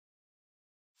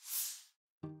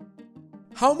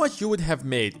How much you would have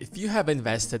made if you have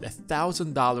invested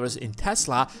 $1,000 in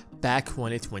Tesla back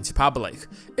when it went public?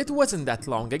 It wasn't that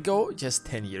long ago, just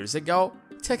 10 years ago.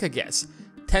 Take a guess.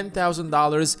 $10,000,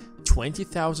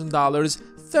 $20,000,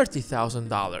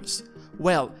 $30,000.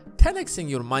 Well, 10xing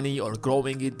your money or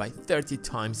growing it by 30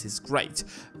 times is great,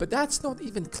 but that's not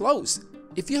even close.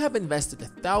 If you have invested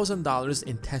 $1,000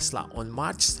 in Tesla on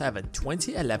March 7,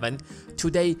 2011,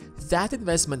 today that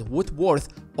investment would worth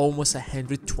almost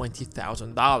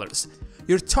 $120,000.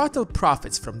 Your total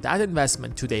profits from that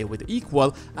investment today would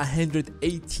equal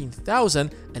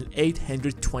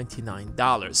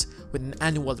 $118,829 with an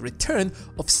annual return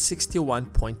of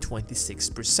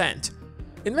 61.26%.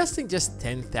 Investing just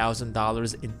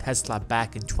 $10,000 in Tesla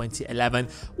back in 2011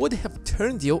 would have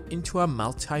turned you into a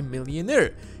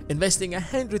multi-millionaire. Investing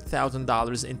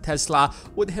 $100,000 in Tesla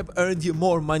would have earned you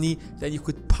more money than you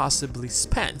could possibly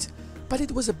spend. But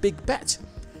it was a big bet.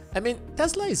 I mean,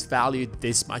 Tesla is valued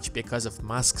this much because of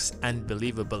Musk's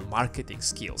unbelievable marketing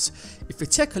skills. If you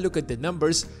take a look at the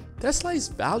numbers, Tesla is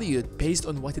valued based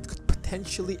on what it could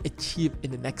potentially achieve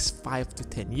in the next 5 to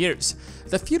 10 years.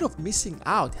 The fear of missing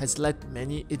out has led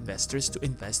many investors to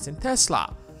invest in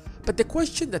Tesla. But the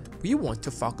question that we want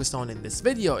to focus on in this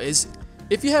video is,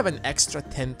 if you have an extra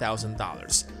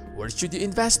 $10,000, where should you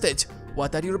invest it?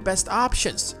 What are your best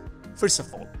options? First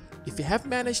of all, if you have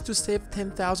managed to save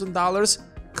 $10,000,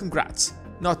 congrats.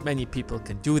 Not many people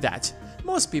can do that.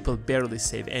 Most people barely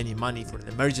save any money for an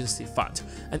emergency fund,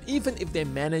 and even if they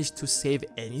manage to save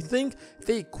anything,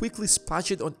 they quickly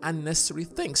splash it on unnecessary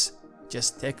things.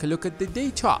 Just take a look at the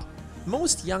data.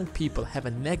 Most young people have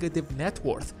a negative net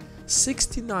worth.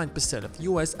 69% of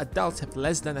US adults have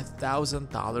less than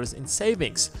 $1,000 in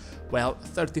savings, while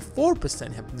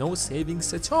 34% have no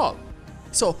savings at all.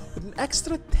 So with an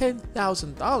extra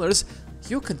 $10,000,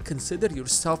 you can consider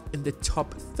yourself in the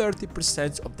top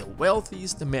 30% of the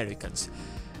wealthiest Americans.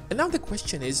 And now the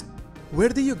question is, where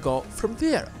do you go from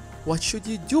there? What should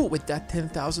you do with that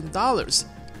 $10,000?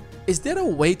 Is there a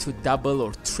way to double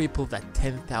or triple that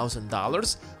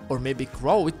 $10,000, or maybe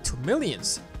grow it to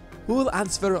millions? We will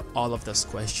answer all of those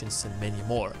questions and many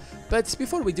more. But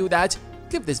before we do that,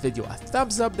 give this video a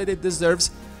thumbs up that it deserves,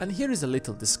 and here is a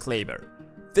little disclaimer.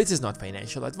 This is not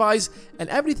financial advice, and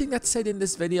everything that's said in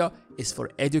this video is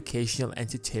for educational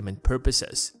entertainment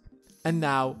purposes. And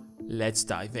now, let's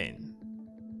dive in.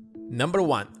 Number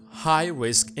 1.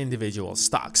 High-risk individual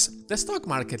stocks. The stock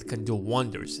market can do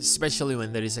wonders, especially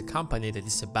when there is a company that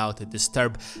is about to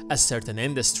disturb a certain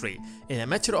industry. In a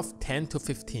matter of 10 to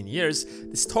 15 years,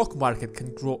 the stock market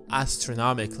can grow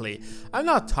astronomically. I'm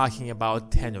not talking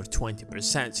about 10 or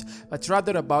 20%, but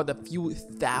rather about a few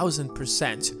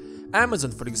thousand%.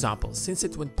 Amazon, for example, since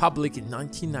it went public in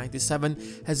 1997,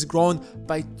 has grown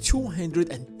by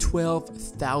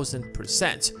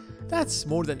 212,000%. That's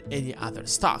more than any other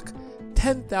stock.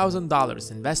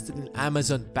 $10,000 invested in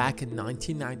Amazon back in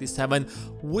 1997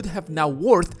 would have now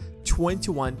worth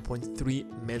 $21.3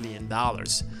 million.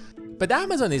 But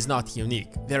Amazon is not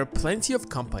unique. There are plenty of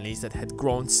companies that had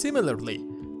grown similarly.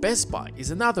 Best Buy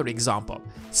is another example.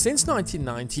 Since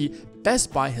 1990,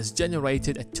 Best Buy has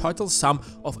generated a total sum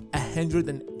of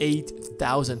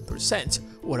 108,000%,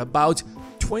 or about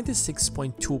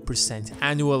 26.2%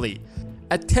 annually.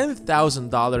 A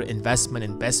 $10,000 investment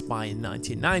in Best Buy in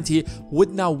 1990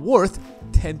 would now worth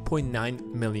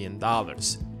 $10.9 million.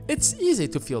 It's easy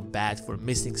to feel bad for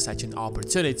missing such an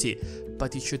opportunity,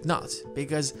 but you should not,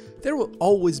 because there will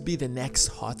always be the next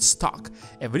hot stock.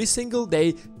 Every single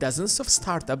day, dozens of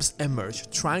startups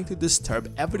emerge trying to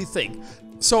disturb everything.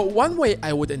 So one way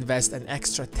I would invest an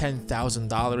extra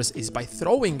 $10,000 is by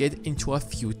throwing it into a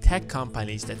few tech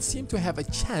companies that seem to have a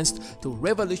chance to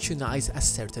revolutionize a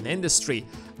certain industry.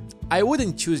 I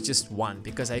wouldn't choose just one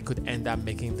because I could end up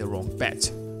making the wrong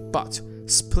bet. But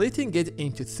splitting it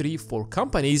into 3-4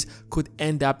 companies could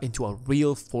end up into a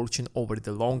real fortune over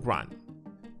the long run.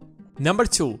 Number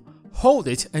 2. Hold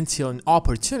it until an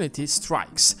opportunity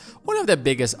strikes. One of the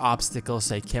biggest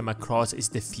obstacles I came across is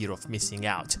the fear of missing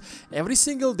out. Every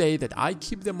single day that I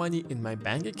keep the money in my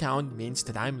bank account means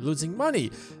that I'm losing money,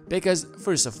 because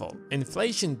first of all,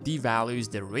 inflation devalues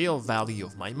the real value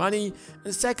of my money,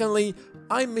 and secondly,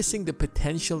 I'm missing the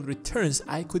potential returns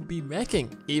I could be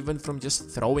making even from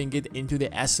just throwing it into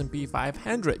the S&P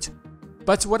 500.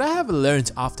 But what I have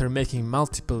learned after making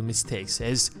multiple mistakes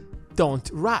is, don't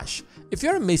rush. If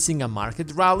you're missing a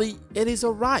market rally, it is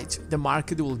alright. The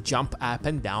market will jump up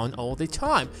and down all the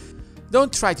time.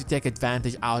 Don't try to take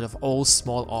advantage out of all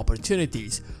small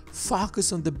opportunities.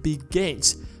 Focus on the big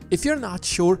gains. If you're not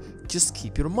sure, just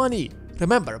keep your money.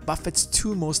 Remember Buffett's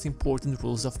 2 most important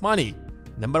rules of money.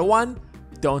 Number 1,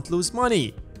 don't lose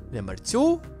money. Number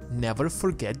 2, never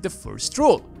forget the first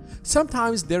rule.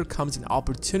 Sometimes there comes an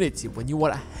opportunity when you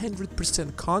are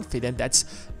 100% confident that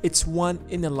it's one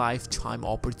in a lifetime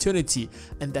opportunity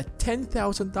and that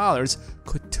 $10,000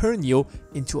 could turn you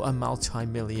into a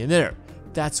multi-millionaire.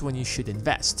 That's when you should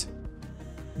invest.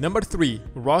 Number 3,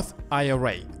 Roth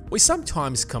IRA. We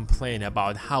sometimes complain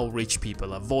about how rich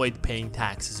people avoid paying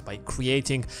taxes by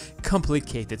creating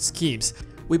complicated schemes.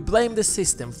 We blame the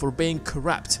system for being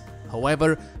corrupt.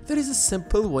 However, there is a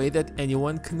simple way that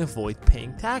anyone can avoid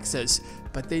paying taxes,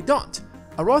 but they don't.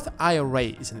 A Roth IRA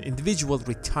is an individual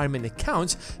retirement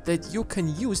account that you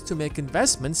can use to make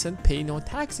investments and pay no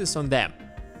taxes on them.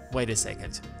 Wait a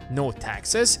second, no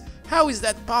taxes? How is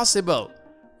that possible?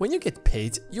 When you get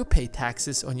paid, you pay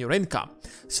taxes on your income,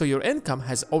 so your income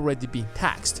has already been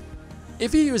taxed.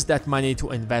 If you use that money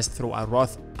to invest through a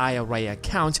Roth IRA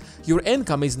account, your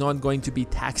income is not going to be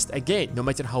taxed again, no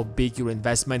matter how big your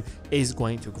investment is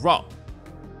going to grow.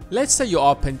 Let's say you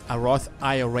opened a Roth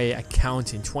IRA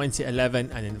account in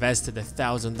 2011 and invested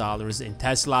 $1,000 in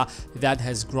Tesla that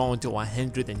has grown to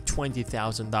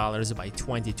 $120,000 by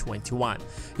 2021.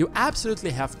 You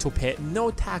absolutely have to pay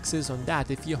no taxes on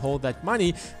that if you hold that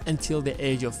money until the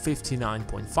age of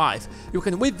 59.5. You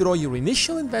can withdraw your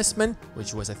initial investment,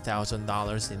 which was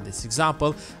 $1,000 in this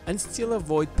example, and still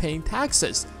avoid paying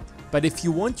taxes. But if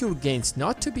you want your gains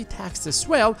not to be taxed as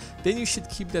well, then you should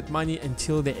keep that money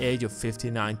until the age of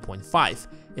 59.5.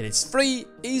 It is free,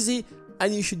 easy,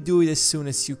 and you should do it as soon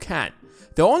as you can.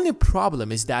 The only problem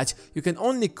is that you can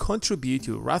only contribute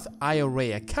to a Roth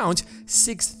IRA account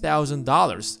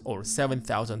 $6,000 or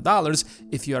 $7,000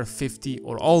 if you are 50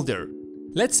 or older.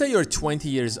 Let's say you're 20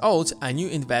 years old and you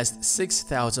invest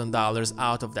 $6,000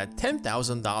 out of that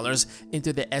 $10,000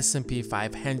 into the S&P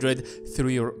 500 through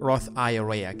your Roth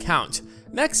IRA account.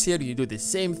 Next year you do the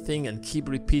same thing and keep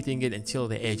repeating it until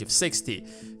the age of 60.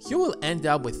 You will end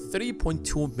up with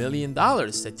 $3.2 million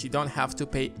that you don't have to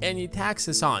pay any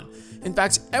taxes on. In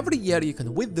fact, every year you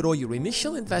can withdraw your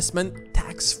initial investment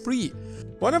tax-free.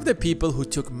 One of the people who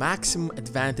took maximum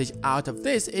advantage out of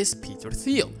this is Peter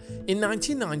Thiel. In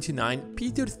 1999,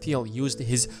 Peter Thiel used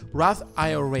his Roth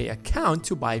IRA account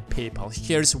to buy PayPal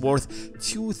shares worth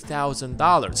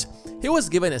 $2,000. He was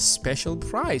given a special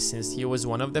prize since he was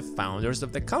one of the founders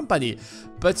of the company,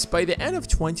 but by the end of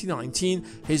 2019,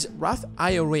 his Roth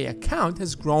IRA account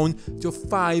has grown to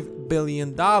 $5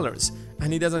 billion,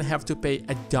 and he doesn't have to pay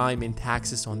a dime in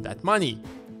taxes on that money.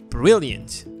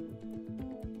 Brilliant!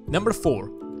 Number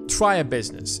 4. Try a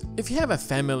business. If you have a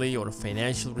family or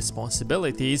financial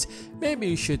responsibilities, maybe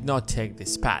you should not take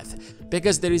this path,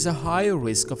 because there is a higher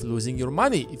risk of losing your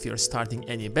money if you're starting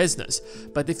any business.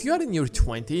 But if you are in your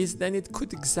 20s, then it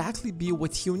could exactly be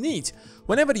what you need.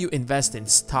 Whenever you invest in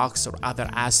stocks or other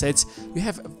assets, you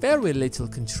have very little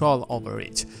control over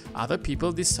it. Other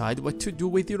people decide what to do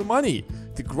with your money.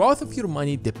 The growth of your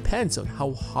money depends on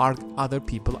how hard other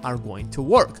people are going to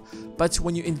work. But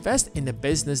when you invest in a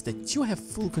business that you have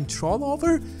full control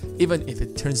over, even if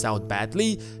it turns out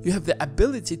badly, you have the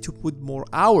ability to put more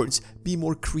hours, be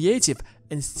more creative,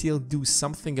 and still do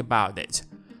something about it.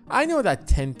 I know that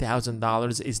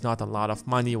 $10,000 is not a lot of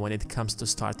money when it comes to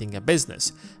starting a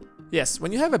business. Yes,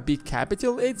 when you have a big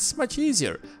capital, it's much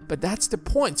easier, but that's the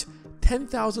point.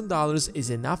 $10,000 is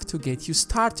enough to get you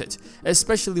started,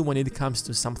 especially when it comes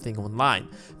to something online.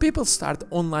 People start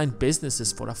online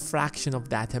businesses for a fraction of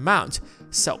that amount,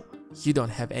 so you don't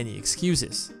have any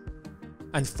excuses.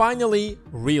 And finally,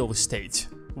 real estate.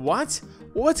 What?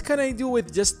 What can I do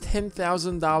with just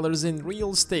 $10,000 in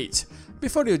real estate?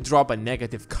 Before you drop a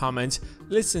negative comment,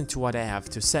 listen to what I have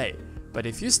to say. But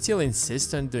if you still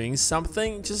insist on doing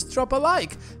something, just drop a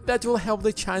like. That will help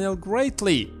the channel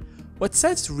greatly. What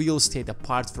sets real estate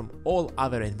apart from all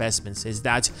other investments is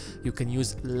that you can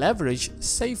use leverage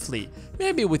safely.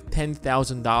 Maybe with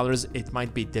 $10,000 it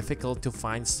might be difficult to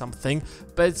find something,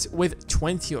 but with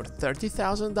 $20,000 or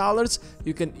 $30,000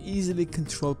 you can easily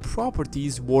control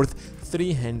properties worth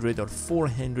 $300,000 or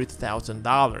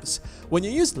 $400,000. When you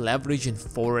use leverage in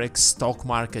forex, stock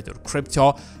market or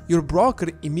crypto, your broker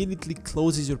immediately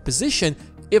closes your position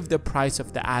if the price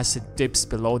of the asset dips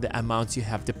below the amount you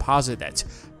have deposited.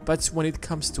 But when it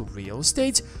comes to real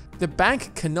estate, the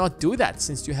bank cannot do that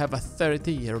since you have a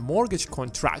 30-year mortgage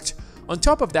contract. On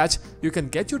top of that, you can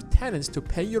get your tenants to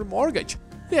pay your mortgage.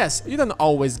 Yes, you don't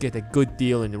always get a good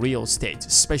deal in real estate,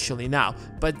 especially now,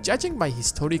 but judging by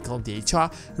historical data,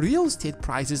 real estate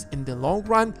prices in the long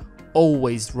run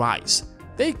always rise.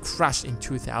 They crashed in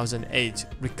 2008,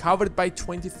 recovered by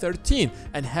 2013,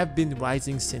 and have been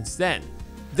rising since then.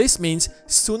 This means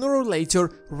sooner or later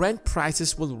rent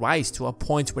prices will rise to a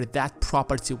point where that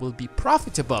property will be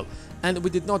profitable, and we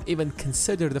did not even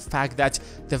consider the fact that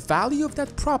the value of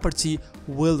that property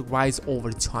will rise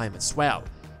over time as well.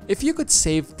 If you could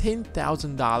save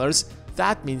 $10,000,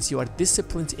 that means you are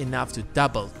disciplined enough to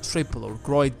double, triple, or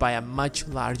grow it by a much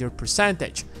larger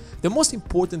percentage. The most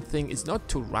important thing is not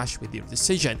to rush with your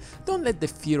decision. Don't let the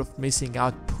fear of missing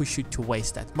out push you to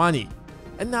waste that money.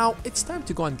 And now it's time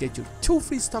to go and get your 2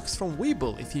 free stocks from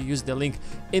Webull if you use the link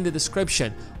in the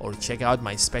description, or check out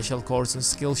my special course on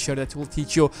Skillshare that will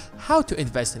teach you how to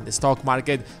invest in the stock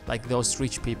market like those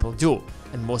rich people do.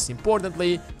 And most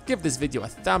importantly, give this video a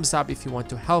thumbs up if you want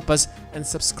to help us, and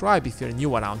subscribe if you're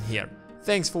new around here.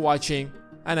 Thanks for watching,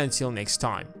 and until next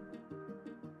time.